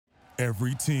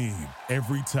Every team,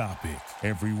 every topic,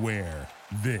 everywhere.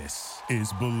 This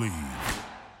is Believe.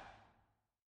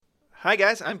 Hi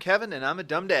guys, I'm Kevin and I'm a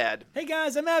dumb dad. Hey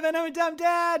guys, I'm Evan. I'm a dumb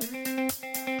dad.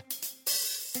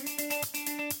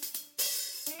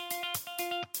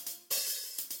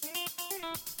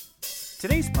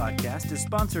 Today's podcast is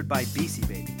sponsored by BC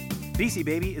Baby. BC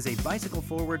Baby is a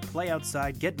bicycle-forward,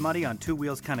 play-outside, get-muddy on two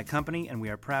wheels kind of company, and we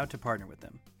are proud to partner with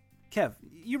them. Kev,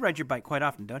 you ride your bike quite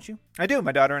often, don't you? I do.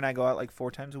 My daughter and I go out like 4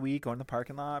 times a week, go in the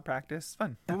parking lot, practice. It's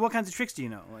fun. Well, what kinds of tricks do you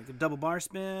know? Like a double bar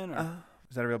spin? Or...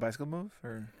 Is that a real bicycle move?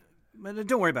 Or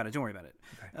Don't worry about it. Don't worry about it.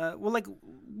 Okay.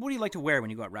 What do you like to wear when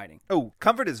you go out riding? Oh,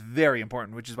 comfort is very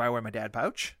important, which is why I wear my dad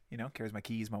pouch. You know, carries my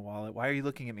keys, my wallet. Why are you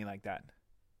looking at me like that?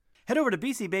 Head over to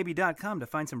bcbaby.com to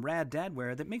find some rad dad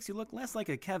wear that makes you look less like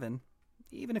a Kevin,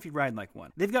 even if you ride like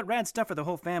one. They've got rad stuff for the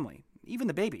whole family, even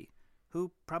the baby, who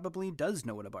probably does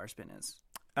know what a bar spin is.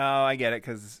 Oh, I get it,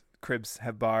 because cribs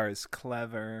have bars.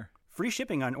 Clever. Free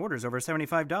shipping on orders over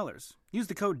 $75. Use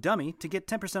the code DUMMY to get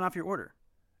 10% off your order.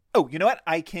 Oh, you know what?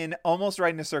 I can almost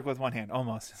ride in a circle with one hand.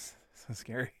 Almost. So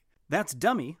scary. That's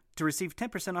DUMMY to receive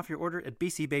 10% off your order at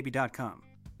bcbaby.com.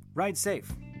 Ride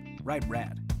safe. Ride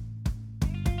rad.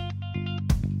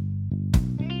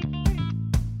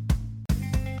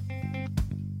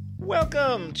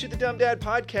 Welcome to the Dumb Dad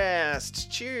Podcast.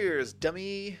 Cheers,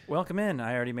 dummy. Welcome in.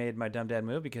 I already made my dumb dad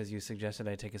move because you suggested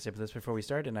I take a sip of this before we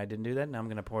start, and I didn't do that. Now I'm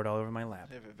going to pour it all over my lap.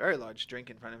 I have a very large drink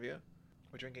in front of you.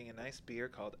 We're drinking a nice beer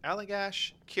called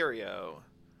Allagash Curio,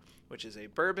 which is a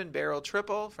bourbon barrel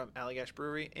triple from Allagash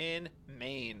Brewery in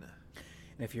Maine.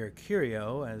 And if you're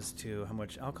curious as to how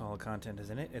much alcohol content is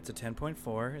in it, it's a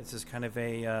 10.4. It's just kind of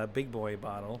a big boy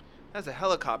bottle. That's a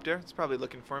helicopter. It's probably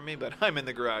looking for me, but I'm in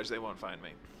the garage. They won't find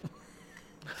me.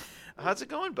 How's it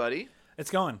going, buddy? It's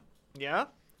going. Yeah?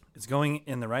 It's going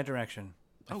in the right direction,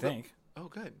 I think. Oh,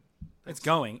 good. It's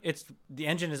going. The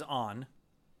engine is on.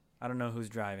 I don't know who's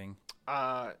driving.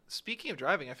 Speaking of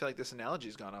driving, I feel like this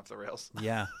analogy's gone off the rails.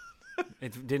 Yeah.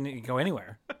 It didn't go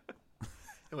anywhere.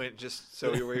 Wait,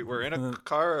 so we're in a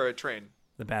car or a train?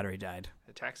 The battery died.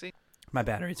 A taxi? My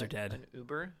batteries are dead. An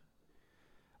Uber?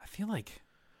 I feel like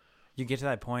you get to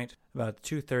that point about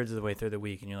 2/3 of the way through the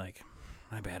week, and you're like,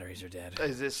 my batteries are dead.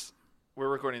 We're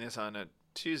recording this on a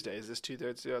Tuesday. Is this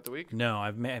 2/3 throughout the week?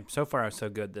 No, so far I was so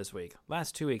good this week.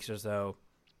 Last 2 weeks or so,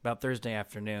 about Thursday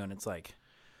afternoon, it's like,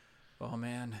 oh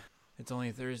man, it's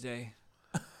only Thursday.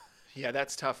 Yeah,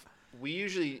 that's tough. We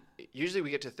usually we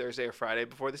get to Thursday or Friday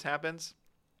before this happens,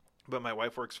 but my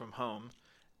wife works from home,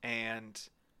 and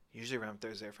usually around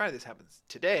Thursday or Friday this happens.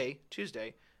 Today,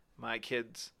 Tuesday, my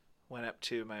kids went up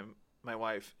to my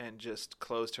wife and just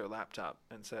closed her laptop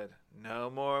and said, "No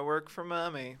more work for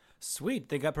mommy." Sweet.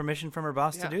 They got permission from her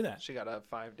boss to do that. She got a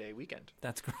 5-day weekend.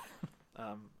 That's great.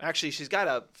 Actually, she's got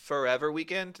a forever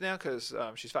weekend now because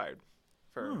she's fired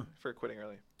for quitting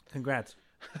early. Congrats.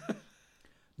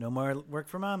 No more work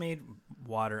for mommy.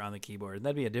 Water on the keyboard.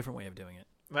 That'd be a different way of doing it.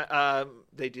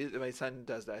 They do. My son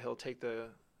does that. He'll take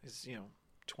his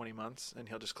 20 months and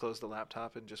he'll just close the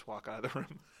laptop and just walk out of the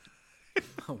room.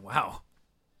 Oh, wow.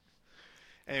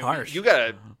 And harsh. You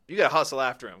gotta hustle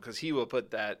after him because he will put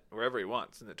that wherever he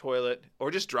wants, in the toilet, or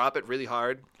just drop it really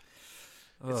hard.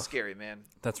 Ugh. It's scary, man.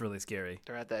 That's really scary.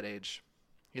 They're at that age.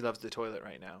 He loves the toilet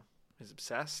right now. He's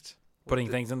obsessed. Putting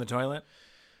things in the toilet?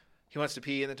 He wants to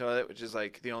pee in the toilet, which is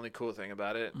like the only cool thing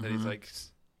about it. That he's like,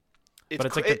 but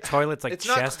it's like the toilet's like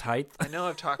chest height. I know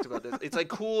I've talked about this. It's like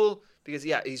cool because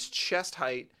he's chest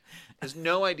height. Has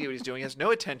no idea what he's doing. He has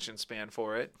no attention span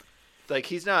for it. Like,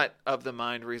 he's not of the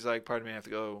mind where he's like, pardon me, I have to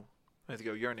go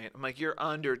urinate. I'm like, you're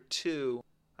under 2.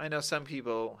 I know some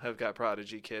people have got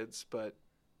prodigy kids, but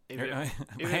I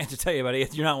have to tell you, buddy,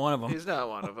 you're not one of them. He's not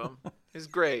one of them. He's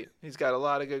great. He's got a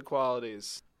lot of good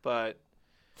qualities, but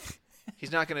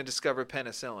he's not going to discover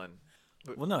penicillin.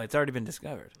 Well, no, it's already been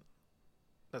discovered.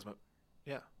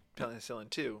 Penicillin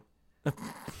 2.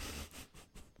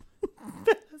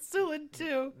 Penicillin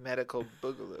 2. Medical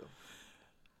boogaloo.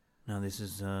 No, this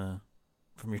is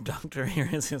from your doctor here.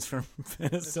 Is this from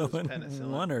penicillin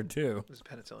 1 or 2? This is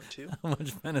penicillin 2. How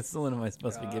much penicillin am I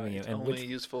supposed to be giving you? It's only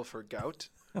useful for gout.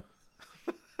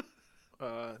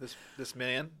 This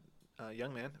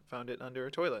young man, found it under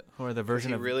a toilet. Or the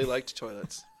version he really liked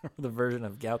toilets. The version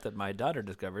of gout that my daughter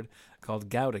discovered called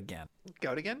gout again.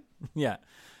 Gout again? Yeah,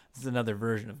 this is another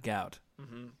version of gout.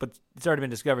 Mm-hmm. But it's already been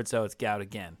discovered, so it's gout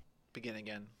again. Begin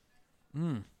again.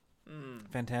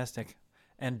 Fantastic.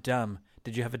 And dumb.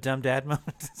 Did you have a dumb dad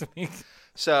moment this week?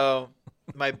 So,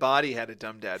 my body had a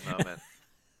dumb dad moment.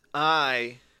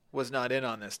 I was not in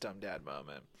on this dumb dad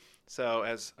moment. So,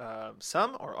 as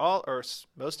some or all or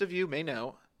most of you may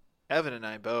know, Evan and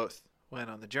I both went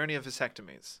on the journey of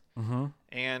vasectomies. Mm-hmm.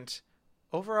 And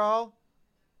overall,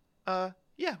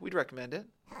 yeah, we'd recommend it.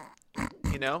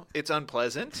 You know, it's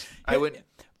unpleasant. I would.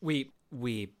 We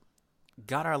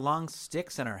got our long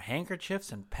sticks and our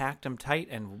handkerchiefs and packed them tight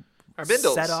and Our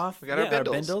bindles. set off. We got our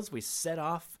bindles. bindles. We set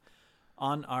off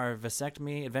on our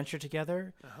vasectomy adventure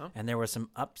together, and there were some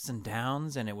ups and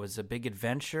downs, and it was a big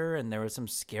adventure, and there were some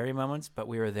scary moments, but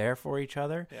we were there for each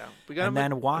other. Yeah, we got and them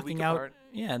then a walking week out. apart.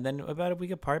 Yeah, and then about a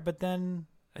week apart. But then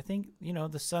I think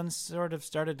the sun sort of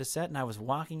started to set, and I was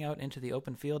walking out into the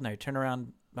open field, and I turned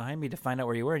around behind me to find out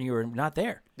where you were, and you were not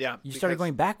there. Yeah, you started because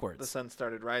going backwards. The sun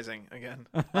started rising again.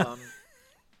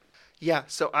 Yeah,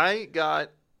 so I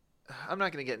got. I'm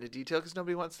not going to get into detail because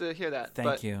nobody wants to hear that.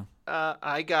 Thank you.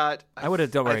 I got. I would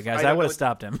have. Don't worry, guys. I don't would know have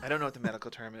stopped him. I don't know what the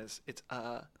medical term is. It's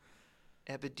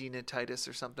epididymitis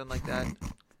or something like that,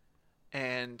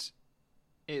 and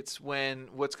it's when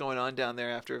what's going on down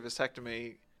there after a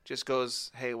vasectomy just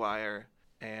goes haywire,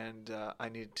 and I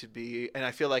need to be. And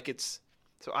I feel like it's.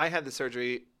 So I had the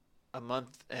surgery a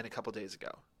month and a couple days ago.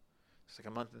 It's like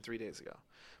a month and 3 days ago.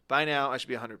 By now, I should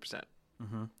be 100%.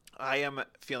 Mm-hmm. I am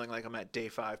feeling like I'm at day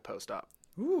 5 post-op.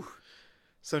 Ooh.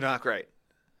 So not great.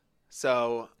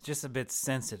 So Just a bit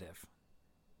sensitive.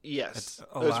 yes, That's it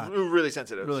a was lot. really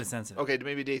sensitive. Really sensitive. Okay,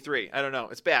 maybe day 3. I don't know.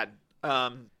 It's bad.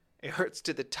 It hurts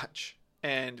to the touch.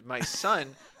 And my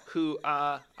son, who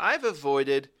I've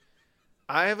avoided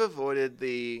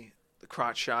the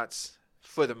crotch shots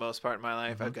for the most part in my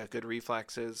life. I've got good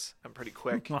reflexes. I'm pretty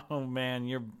quick. Oh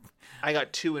man, I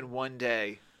got 2 in one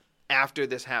day after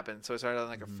this happened. So I started on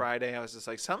like a Friday. I was just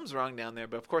like, something's wrong down there.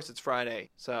 But of course it's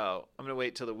Friday. So I'm going to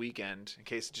wait till the weekend in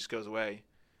case it just goes away.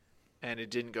 And it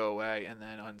didn't go away. And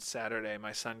then on Saturday,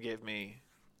 my son gave me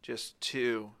just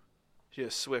 2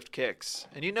 swift kicks.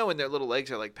 And you know when their little legs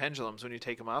are like pendulums when you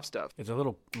take them off stuff. it's a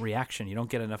little reaction. You don't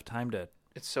get enough time to.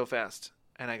 It's so fast.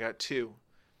 And I got 2.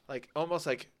 Like almost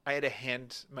like I had to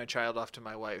hand my child off to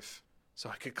my wife so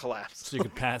I could collapse. So you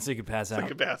could pass. So you could pass So out. I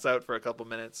could pass out for a couple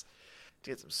minutes to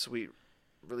get some sweet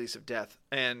release of death.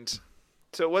 And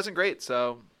so it wasn't great.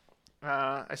 So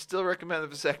I still recommend the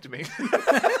vasectomy.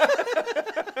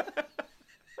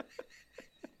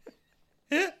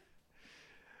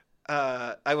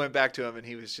 I went back to him and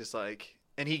he was just like,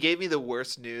 and he gave me the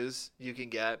worst news you can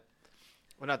get.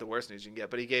 Well, not the worst news you can get,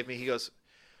 but he goes,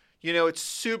 it's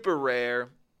super rare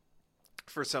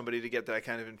for somebody to get that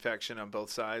kind of infection on both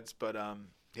sides, but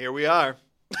here we are.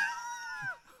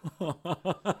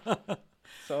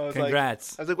 So I was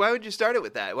Congrats. like, why would you start it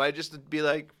with that? Why just be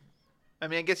like, I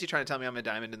mean, I guess you're trying to tell me I'm a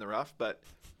diamond in the rough, but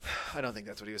I don't think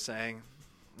that's what he was saying.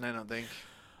 I don't think.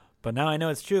 But now I know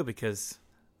it's true because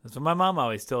that's what my mom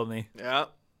always told me. Yeah.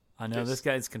 I know Just- this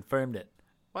guy's confirmed it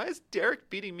Why is Derek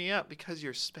beating me up? Because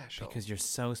you're special. because you're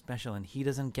so special, and he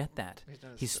doesn't get that.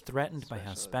 He's not threatened by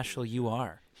how special you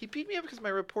are. He beat me up because my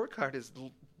report card is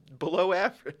below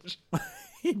average.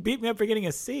 He beat me up for getting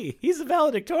a C. He's a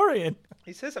valedictorian,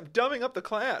 He says I'm dumbing up the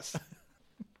class.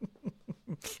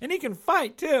 and he can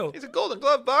fight too. He's a Golden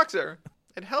Glove boxer.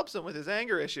 It helps him with his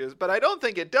anger issues, but I don't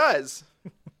think it does.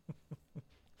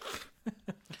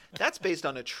 That's based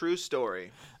on a true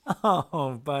story.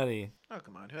 Oh, buddy. Oh,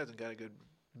 come on. Who hasn't got a good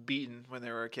beating when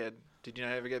they were a kid? Did you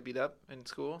not ever get beat up in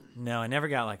school? No, I never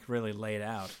got really laid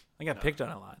out. I got picked on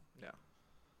a lot. No.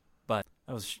 But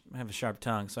I have a sharp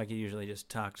tongue, so I could usually just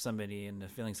talk somebody into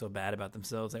feeling so bad about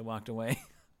themselves they walked away.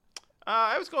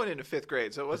 I was going into 5th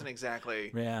grade, so it wasn't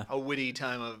exactly Yeah. a witty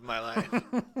time of my life.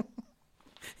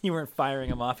 You weren't firing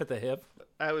them off at the hip.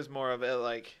 I was more of a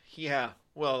like, yeah,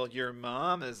 well, your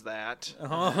mom is that.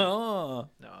 Oh,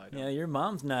 No, I don't. yeah, your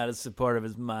mom's not as supportive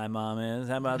as my mom is.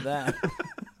 How about that?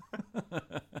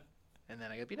 And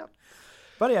then I got beat up.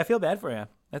 Buddy, I feel bad for you.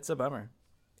 That's a bummer.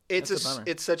 It's That's a bummer.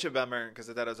 It's such a bummer because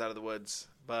I thought I was out of the woods,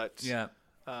 but Yeah.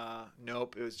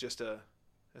 nope, it was just a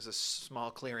small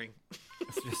clearing.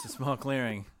 It's just a small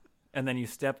clearing. And then you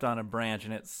stepped on a branch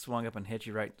and it swung up and hit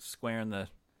you right square in the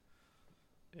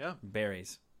Yeah,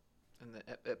 berries. and the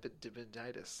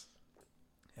epididymitis.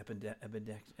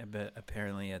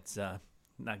 Apparently it's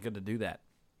not good to do that.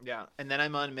 Yeah, and then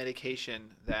I'm on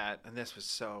medication and this was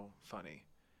so funny.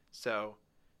 So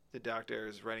the doctor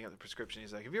is writing up the prescription.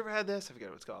 He's like, have you ever had this? I forget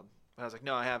what it's called. And I was like,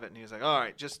 no, I haven't. And he was like, all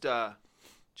right, just so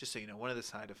you know, one of the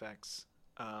side effects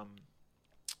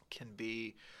can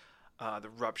be the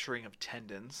rupturing of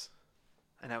tendons.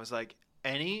 And I was like,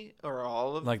 any or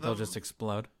all of Like them? they'll just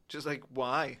explode. Just like,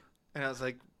 why? And I was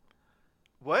like,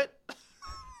 what?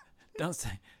 Don't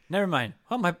say. Never mind.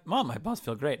 Oh, my boss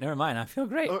feel great. Never mind. I feel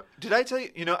great. Oh, did I tell you?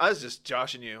 You know, I was just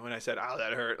joshing you when I said, "Oh,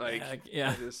 that hurt." Like,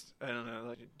 Yeah. I don't know,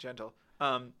 like gentle.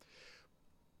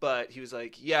 But he was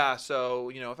like, yeah,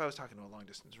 so, if I was talking to a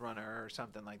long-distance runner or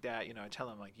something like that, I tell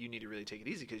him, like, you need to really take it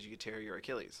easy because you could tear your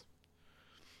Achilles.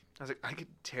 I was like, I could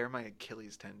tear my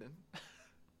Achilles tendon?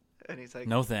 And he's like...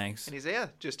 No thanks. And he's like, yeah,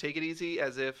 just take it easy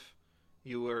as if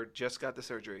you were just got the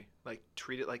surgery. Like,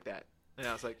 treat it like that. And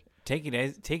I was like... Take it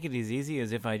as easy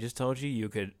as if I just told you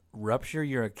could rupture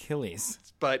your Achilles.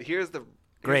 But here's the...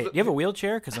 Great. You have a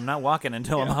wheelchair? Because I'm not walking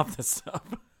until I'm off this stuff.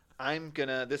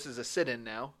 This is a sit-in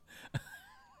now.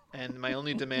 And my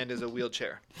only demand is a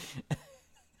wheelchair.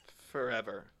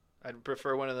 Forever. I'd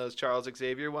prefer one of those Charles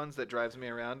Xavier ones that drives me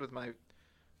around with my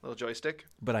little joystick.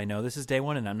 But I know this is day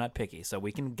one and I'm not picky, so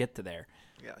we can get to there.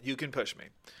 Yeah, you can push me.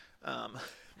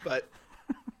 But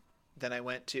then I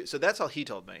went to... So that's all he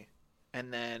told me.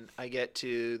 And then I get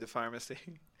to the pharmacy.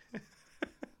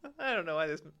 I don't know why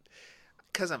this...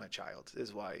 Because I'm a child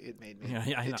is why it made me...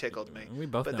 Yeah, it tickled me. We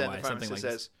both know why something like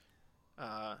says,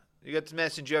 you got this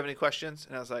medicine. Do you have any questions?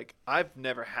 And I was like, I've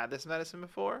never had this medicine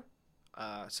before.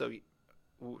 So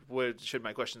what should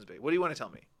my questions be? What do you want to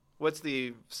tell me? What's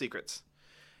the secrets?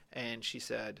 And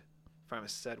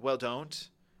pharmacist said, well, don't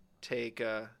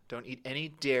eat any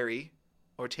dairy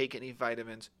or take any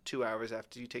vitamins 2 hours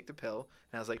after you take the pill.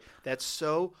 And I was like, that's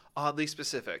so oddly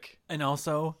specific. And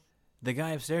also, the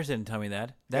guy upstairs didn't tell me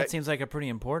that. That seems like a pretty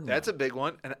important That's a big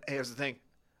one. And here's the thing.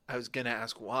 I was going to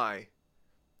ask why.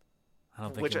 I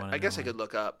don't think Which I guess I could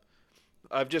look up.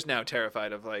 I'm just now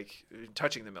terrified of, like,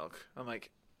 touching the milk. I'm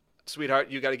like, sweetheart,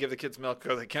 you got to give the kids milk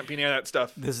because they can't be near that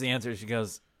stuff. This is the answer. She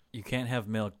goes, you can't have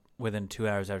milk within 2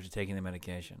 hours after taking the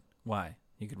medication. Why?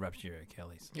 You could rupture your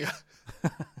Achilles. Yeah.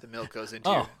 The milk goes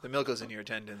into your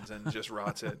tendons and just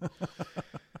rots it.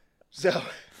 So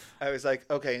I was like,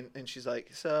 okay. And she's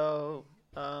like, so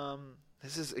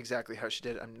this is exactly how she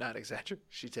did it. I'm not exaggerating.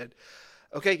 She said,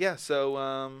 okay, yeah.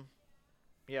 So,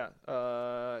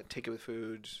 take it with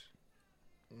food,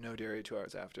 no dairy 2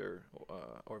 hours after,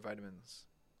 or vitamins,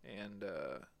 and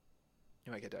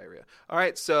you might get diarrhea. All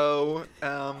right, so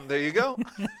there you go.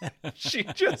 She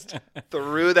just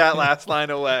threw that last line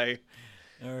away.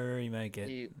 Or you might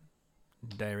get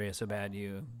diarrhea so bad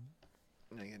you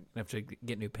have to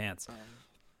get new pants.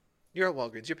 You're at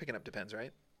Walgreens. You're picking up Depends,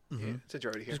 right? Mm-hmm. Yeah, since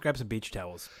you're already here. Just grab some beach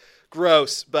towels.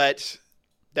 Gross, but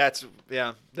that's where I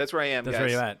am, That's guys. where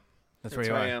you're at. That's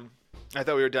where I am. I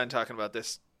thought we were done talking about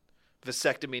this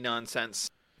vasectomy nonsense.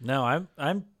 No, I'm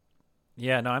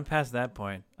past that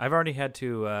point. I've already had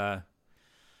to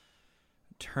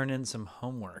turn in some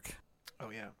homework. Oh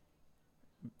yeah.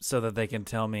 So that they can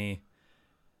tell me.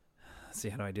 Let's see,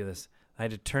 how do I do this? I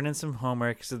had to turn in some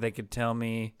homework so they could tell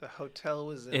me the hotel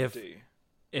was empty.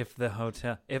 If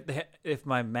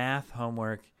my math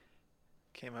homework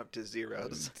came up to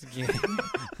zeros.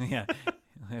 Yeah.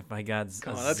 If I got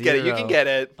Come on, let's get it. You can get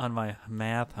it on my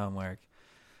math homework.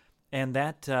 And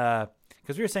that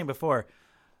because we were saying before,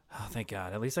 oh thank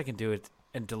God, at least I can do it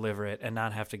and deliver it and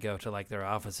not have to go to like their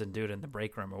office and do it in the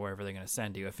break room or wherever they're going to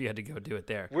send you if you had to go do it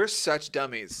there. We're such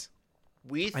dummies.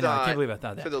 I can't believe I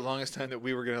thought that for the longest time that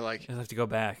we were going to like have to go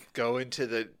back. Go into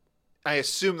the I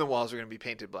assume the walls were going to be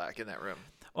painted black in that room.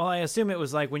 Well, I assume it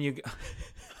was like when you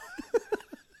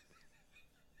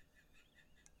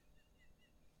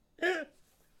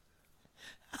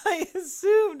I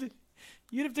assumed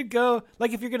you'd have to go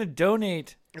like if you're going to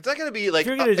donate. It's not going to be like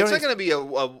it's not going to be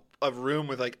a room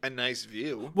with like a nice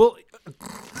view. Well,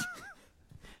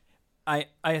 I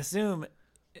assume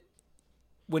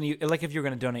when you like if you're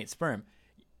going to donate sperm,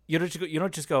 you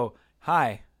don't just go,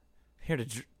 "Hi, here to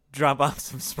drop off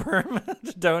some sperm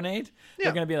to donate." Yeah.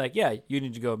 They're going to be like, "Yeah, you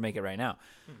need to go make it right now."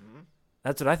 Mm-hmm.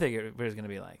 That's what I think it was going to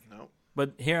be like. No.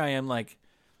 But here I am like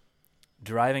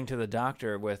driving to the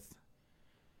doctor with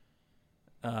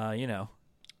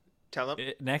Tell him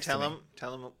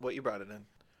what you brought it in.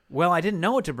 Well, I didn't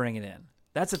know what to bring it in.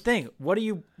 That's the thing. What do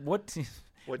you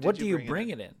bring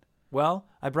it in? Well,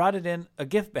 I brought it in a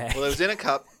gift bag. Well, it was in a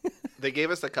cup. They gave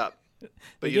us the cup.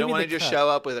 But you don't want to just show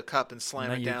up with a cup and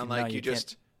slam it down like you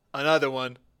just another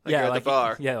one. Like you're at the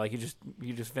bar. Like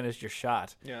you just finished your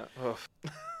shot. Yeah.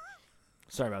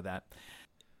 Sorry about that.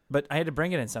 But I had to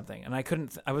bring it in something, and I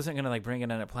wasn't going to like bring it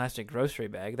in a plastic grocery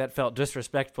bag. That felt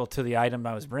disrespectful to the item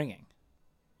I was bringing.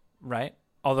 Right?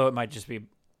 Although it might just be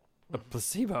a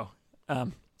placebo.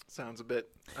 Sounds a bit.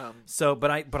 So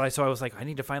I was like, I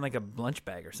need to find like a lunch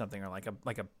bag or something, or like a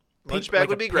lunch bag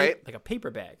would be great. Like a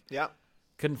paper bag. Yeah.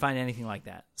 Couldn't find anything like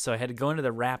that, so I had to go into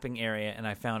the wrapping area, and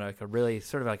I found like a really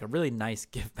nice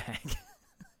gift bag.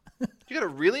 You got a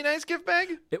really nice gift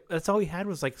bag? That's all we had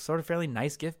was like sort of fairly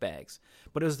nice gift bags,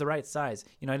 but it was the right size.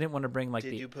 I didn't want to bring like.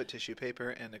 Did you put tissue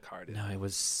paper and a card in? No, it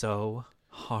was so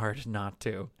hard not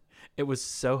to. It was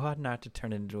so hard not to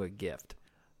turn it into a gift.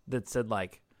 that said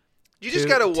like, You just To-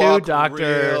 gotta to walk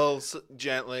Dr. real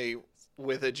gently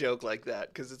with a joke like that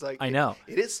because it's like I know.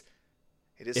 it is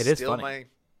It is still funny. my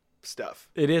stuff.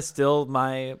 it is still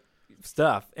my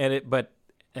stuff, and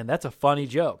that's a funny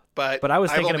joke. But I was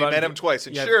I've thinking only about met him twice,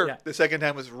 and Yeah, sure, yeah. the second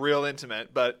time was real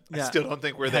intimate, but I Yeah. still don't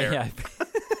think we're there. Yeah.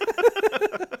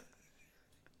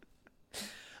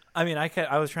 I mean,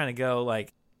 I was trying to go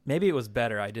like maybe it was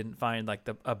better I didn't find like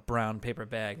a brown paper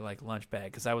bag like lunch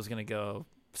bag because I was gonna go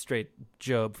straight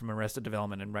Job from Arrested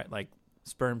Development and write like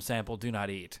sperm sample do not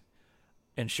eat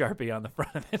and Sharpie on the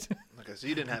front of it. Okay, so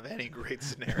you didn't have any great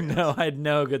scenarios. No, I had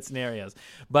no good scenarios.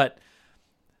 But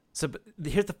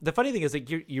here's the funny thing is like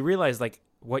you realize like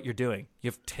what you're doing.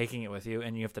 You're taking it with you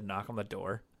and you have to knock on the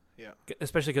door. Yeah.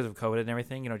 Especially because of COVID and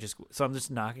everything, so I'm just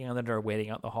knocking on the door,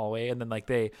 waiting out the hallway, and then like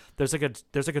there's like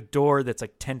a door that's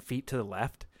like 10 feet to the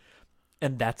left,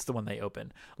 and that's the one they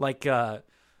open. Like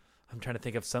I'm trying to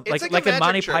think of some It's like like a in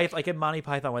Monty magic trick. Python, like in Monty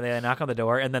Python when they knock on the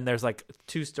door, and then there's like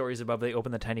 2 stories above. They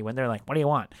open the tiny window. They're like, "What do you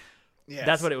want?" Yes.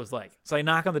 That's what it was like. So I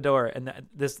knock on the door, and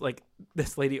this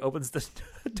lady opens the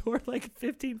door like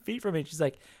 15 feet from me. And she's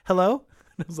like, "Hello,"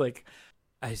 and I was like,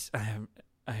 I am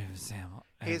Sam.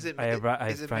 Hey, is it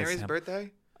Mary's Mary's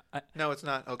birthday? No, it's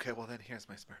not. Okay, well then here's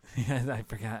my sperm. I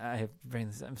forgot. I have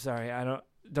brains. I'm sorry.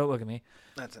 Don't look at me.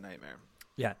 That's a nightmare.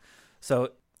 Yeah.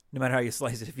 So no matter how you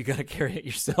slice it, if you got to carry it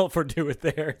yourself or do it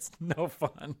there, it's no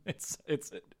fun. It's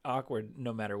awkward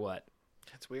no matter what.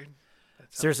 That's weird.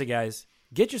 Seriously, guys,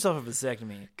 get yourself a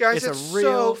vasectomy. Guys, it's it's a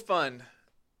real. so fun.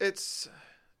 It's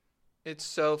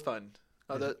so fun.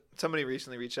 Although somebody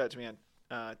recently reached out to me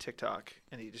on TikTok,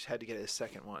 and he just had to get his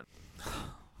second one,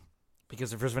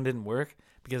 Because the first one didn't work.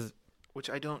 which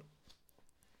I don't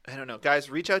know. Guys,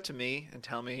 reach out to me and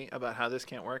tell me about how this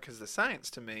can't work, because the science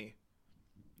to me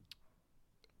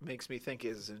makes me think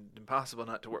is impossible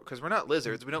not to work. Because we're not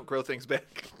lizards, we don't grow things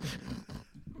back.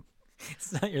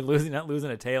 It's not not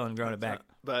losing a tail and growing it back.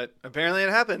 But apparently it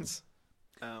happens.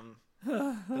 But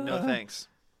no thanks.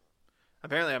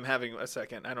 Apparently I'm having a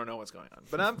second. I don't know what's going on,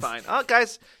 but I'm fine.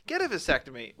 Guys, get a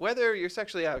vasectomy. Whether you're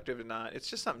sexually active or not, it's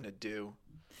just something to do.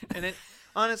 And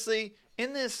honestly,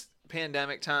 in this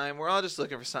pandemic time, we're all just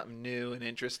looking for something new and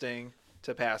interesting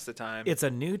to pass the time. It's a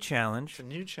new challenge. It's a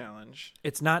new challenge.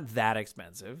 It's not that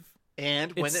expensive.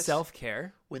 And when It's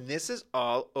self-care. when this is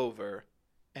all over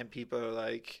and people are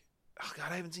like, "Oh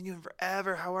God, I haven't seen you in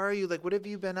forever. How are you? Like, what have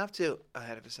you been up to?" I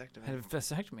had a vasectomy. I had a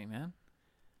vasectomy, man.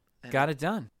 And Got it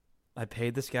done. I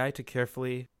paid this guy to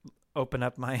carefully open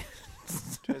up my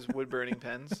his wood burning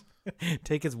pens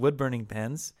take his wood burning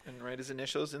pens. and write his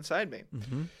initials inside me.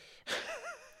 Mm-hmm.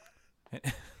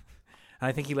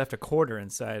 I think he left a quarter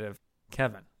inside of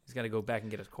Kevin. He's got to go back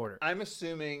and get his quarter. I'm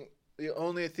assuming the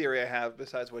only theory I have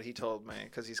besides what he told me,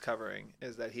 because he's covering,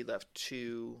 is that he left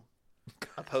 2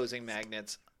 opposing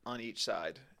magnets on each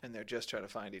side, and they're just trying to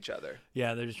find each other.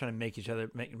 Yeah, they're just trying to meet each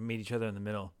other in the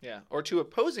middle. Yeah, or 2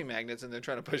 opposing magnets, and they're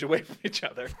trying to push away from each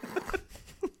other.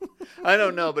 I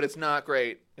don't know, but it's not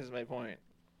great, is my point.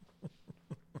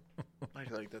 I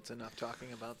feel like that's enough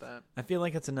talking about that. I feel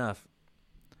like it's enough.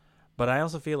 But I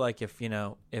also feel like if we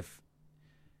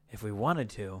wanted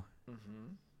to,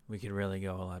 we could really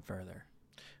go a lot further.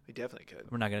 We definitely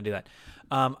could. We're not going to do that.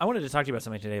 I wanted to talk to you about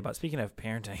something today about speaking of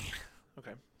parenting.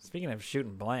 Okay. Speaking of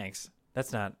shooting blanks,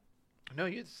 that's not No,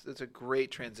 it's a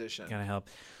great transition. going to help.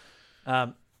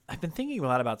 I've been thinking a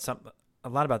lot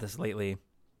about this lately,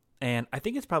 and I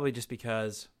think it's probably just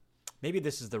because maybe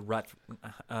this is the rut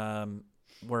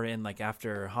we're in, like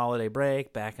after holiday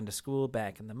break, back into school,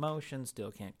 back in the motion,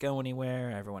 still can't go anywhere.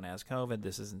 Everyone has COVID.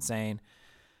 This is insane.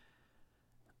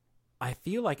 I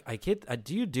feel like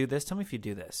do you do this? Tell me if you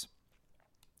do this.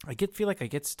 Feel like I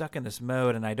get stuck in this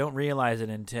mode and I don't realize it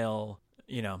until,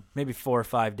 maybe 4 or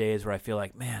 5 days where I feel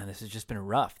like, man, this has just been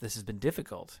rough. This has been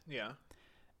difficult. Yeah.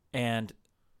 And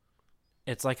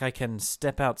it's like I can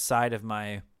step outside of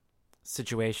my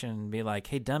situation and be like,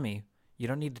 hey, dummy, you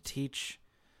don't need to teach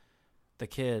the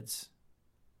kids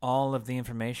all of the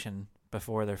information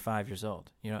before they're 5 years old.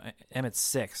 Emmett's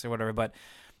 6 or whatever, but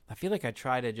I feel like I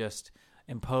try to just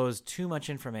impose too much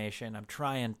information. I'm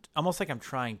trying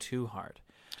too hard.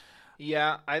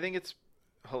 Yeah, I think it's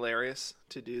hilarious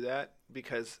to do that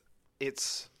because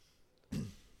it's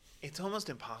almost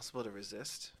impossible to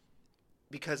resist.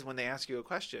 Because when they ask you a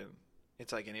question,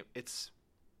 it's like it's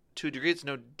to a degree it's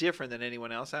no different than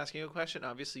anyone else asking you a question.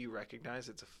 Obviously, you recognize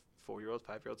it's a 4-year-old,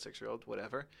 5-year-old, 6-year-old,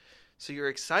 whatever. So you're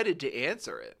excited to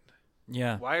answer it.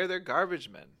 Yeah. Why are there garbage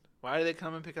men? Why do they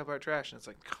come and pick up our trash? And it's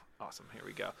like, awesome, here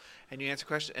we go. And you answer a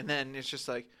question, and then it's just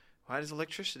like, why does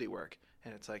electricity work?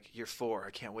 And it's like, you're 4.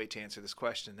 I can't wait to answer this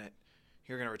question that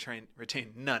you're going to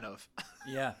retain none of.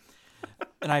 Yeah.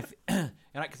 And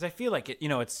because I feel like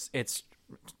it's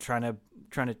trying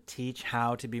to teach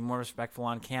how to be more respectful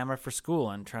on camera for school,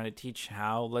 and trying to teach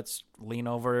how let's lean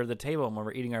over the table when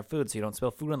we're eating our food so you don't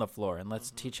spill food on the floor, and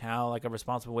let's teach how like a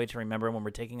responsible way to remember when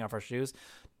we're taking off our shoes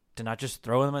to not just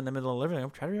throw them in the middle of the living room.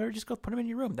 Try to just go put them in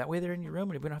your room. That way they're in your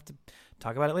room and we don't have to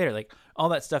talk about it later. Like all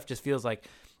that stuff just feels like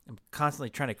I'm constantly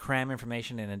trying to cram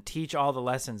information in and teach all the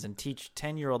lessons and teach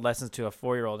 10-year-old lessons to a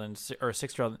 4-year-old or a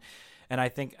 6-year-old. And I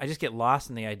think I just get lost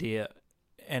in the idea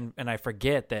and I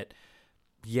forget that,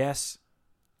 yes,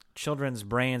 children's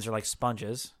brains are like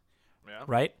sponges,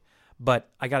 right? But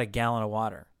I got a gallon of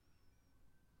water.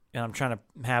 And I'm trying to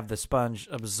have the sponge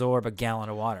absorb a gallon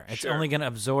of water. It's only going to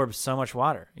absorb so much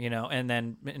water, and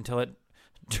then until it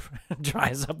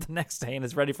dries up the next day and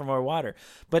is ready for more water.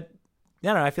 But I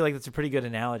don't know, I feel like that's a pretty good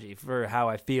analogy for how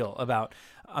I feel about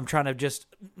I'm trying to just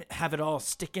have it all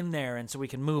stick in there and so we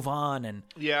can move on.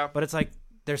 But it's like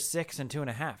they're 6 and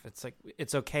 2.5. It's like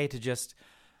it's okay to just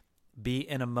be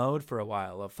in a mode for a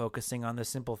while of focusing on the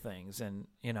simple things. And,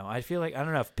 I feel like, I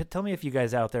don't know, tell me if you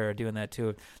guys out there are doing that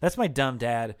too. That's my dumb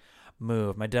dad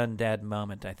move, my dumb dad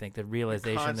moment, I think, the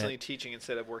realization You're constantly teaching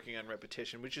instead of working on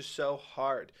repetition, which is so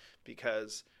hard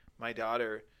because my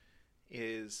daughter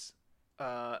is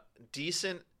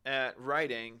decent at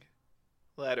writing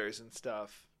letters and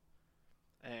stuff.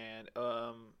 And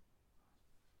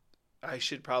I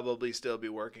should probably still be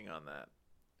working on that.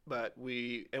 But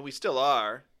we still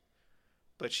are.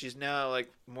 But she's now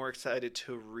like more excited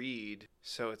to read.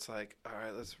 So it's like, all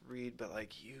right, let's read. But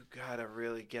like, you gotta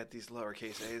really get these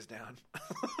lowercase a's down.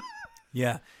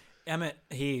 Yeah. Emmett,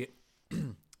 he's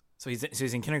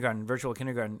in kindergarten, virtual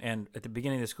kindergarten. And at the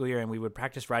beginning of the school year, and we would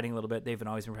practice writing a little bit. They've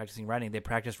always been practicing writing. They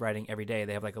practice writing every day.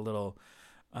 They have like a little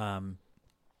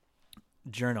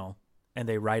journal. And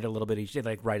they write a little bit each day,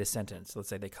 like write a sentence. Let's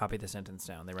say they copy the sentence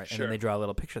down. They write, and then they draw a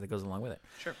little picture that goes along with it.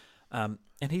 Sure. And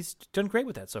he's done great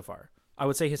with that so far. I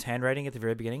would say his handwriting at the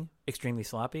very beginning, extremely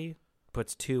sloppy,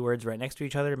 puts 2 words right next to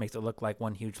each other, makes it look like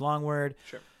one huge long word.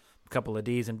 Sure. A couple of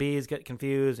D's and B's get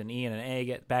confused, and E and an A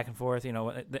get back and forth,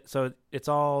 so it's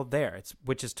all there,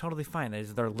 which is totally fine.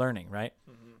 They're learning, right?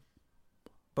 Mm-hmm.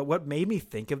 But what made me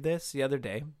think of this the other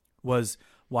day was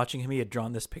watching him. He had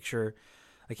drawn this picture.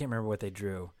 I can't remember what they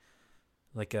drew,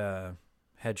 like a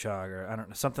hedgehog or I don't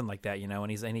know, something like that,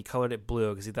 and he colored it blue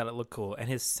because he thought it looked cool. And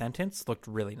his sentence looked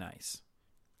really nice.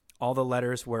 All the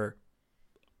letters were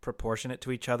proportionate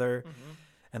to each other,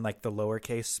 and like the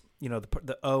lowercase,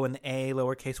 the O and the A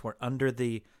lowercase were under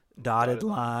the dotted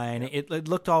line. Yep. It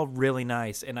looked all really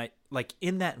nice, and I like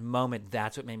in that moment,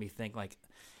 that's what made me think like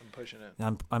I'm pushing it.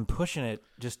 I'm pushing it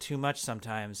just too much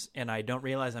sometimes, and I don't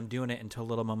realize I'm doing it until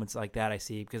little moments like that I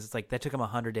see, because it's like that took him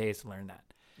 100 days to learn that.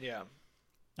 Yeah,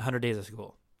 100 days of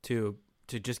school to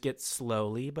just get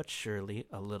slowly but surely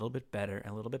a little bit better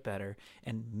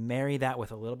and marry that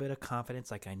with a little bit of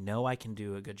confidence. Like, I know I can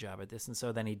do a good job at this. And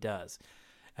so then he does.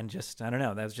 And just, I don't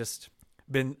know, that's just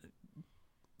been,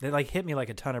 they like hit me like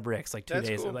a ton of bricks like 2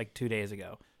 days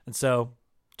ago. And so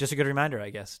just a good reminder, I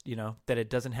guess, that it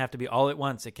doesn't have to be all at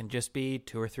once. It can just be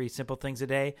 2 or 3 simple things a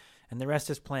day. And the rest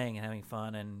is playing and having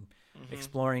fun and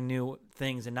exploring new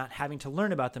things and not having to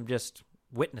learn about them, just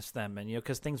witness them, and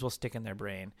because things will stick in their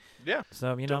brain. Yeah.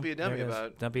 So don't be a dummy about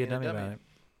it. Don't be a dummy about it.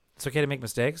 It's okay to make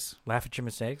mistakes. Laugh at your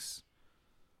mistakes.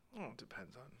 Oh, it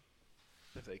depends on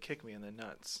if they kick me in the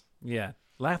nuts. Yeah.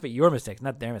 Laugh at your mistakes,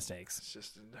 not their mistakes. It's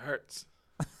just, it hurts.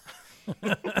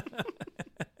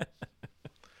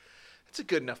 It's a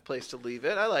good enough place to leave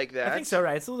it. I like that. I think so,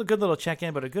 right? It's a good little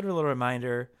check-in, but a good little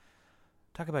reminder.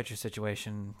 Talk about your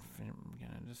situation.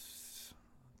 Just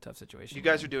tough situation. You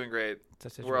guys are doing great.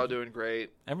 We're all doing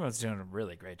great. Everyone's doing a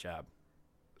really great job.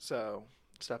 So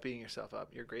stop beating yourself up.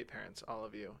 You're great parents, all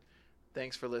of you.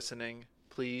 Thanks for listening.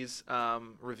 Please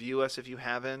review us if you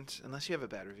haven't. Unless you have a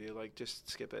bad review, like just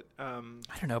skip it. I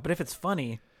don't know, but if it's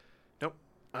funny. Nope.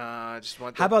 Just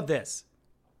want. How about this?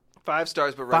 5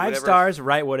 stars, but write 5 stars.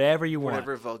 Write whatever you want.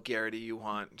 Whatever vulgarity you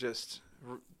want. Just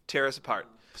tear us apart.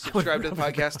 Subscribe to the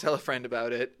podcast. Tell a friend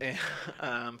about it. And,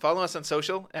 follow us on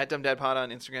social at DumbDadPod on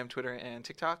Instagram, Twitter, and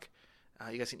TikTok.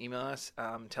 You guys can email us.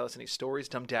 Tell us any stories,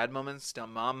 dumb dad moments,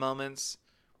 dumb mom moments,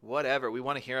 whatever. We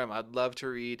want to hear them. I'd love to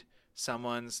read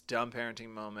someone's dumb parenting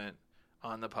moment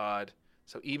on the pod.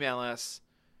 So email us.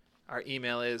 Our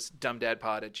email is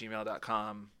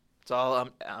dumbdadpod@gmail.com. It's all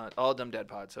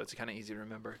dumbdadpod, so it's kind of easy to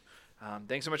remember.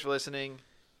 Thanks so much for listening.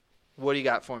 What do you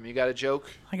got for me? You got a joke?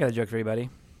 I got a joke for you, buddy.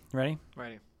 Ready?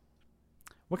 Ready.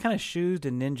 What kind of shoes do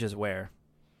ninjas wear?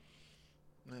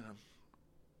 Yeah.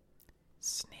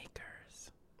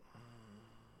 Sneakers.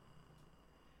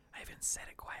 I even said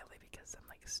it quietly because I'm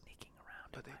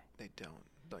But they don't.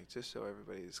 Like, just so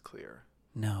everybody is clear.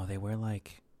 No, they wear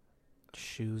like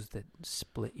shoes that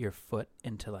split your foot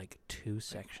into like two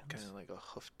sections. Kind of like a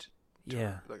hoofed.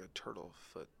 Like a turtle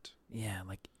foot. Yeah,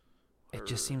 like it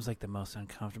just seems like the most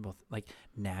uncomfortable. Like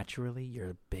naturally,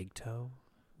 your big toe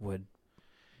would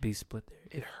be split there.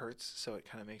 It hurts, so it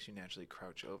kind of makes you naturally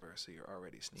crouch over, so you're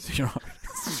already sneaking.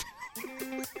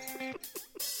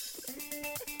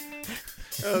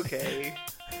 Okay.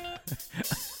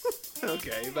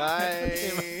 Okay,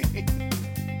 bye.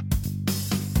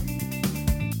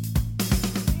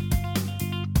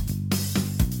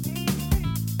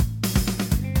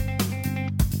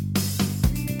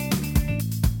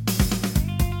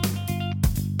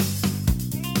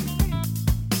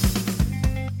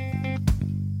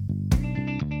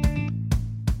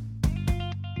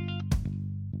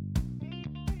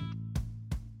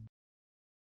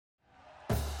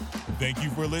 Thank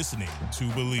you for listening to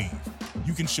Believe.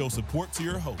 You can show support to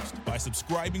your host by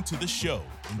subscribing to the show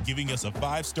and giving us a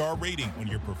 5-star rating on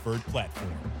your preferred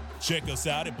platform. Check us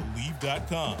out at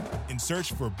Believe.com and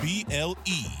search for BLEAV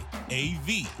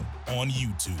on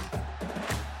YouTube.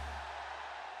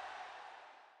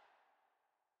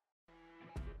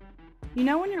 You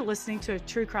know when you're listening to a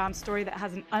true crime story that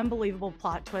has an unbelievable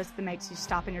plot twist that makes you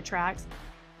stop in your tracks?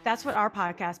 That's what our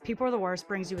podcast, People Are the Worst,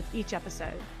 brings you with each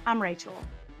episode. I'm Rachel.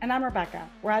 And I'm Rebecca.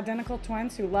 We're identical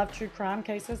twins who love true crime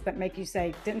cases that make you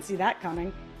say, didn't see that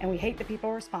coming, and we hate the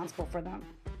people responsible for them.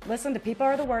 Listen to People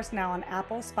Are the Worst now on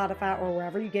Apple, Spotify, or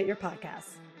wherever you get your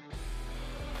podcasts.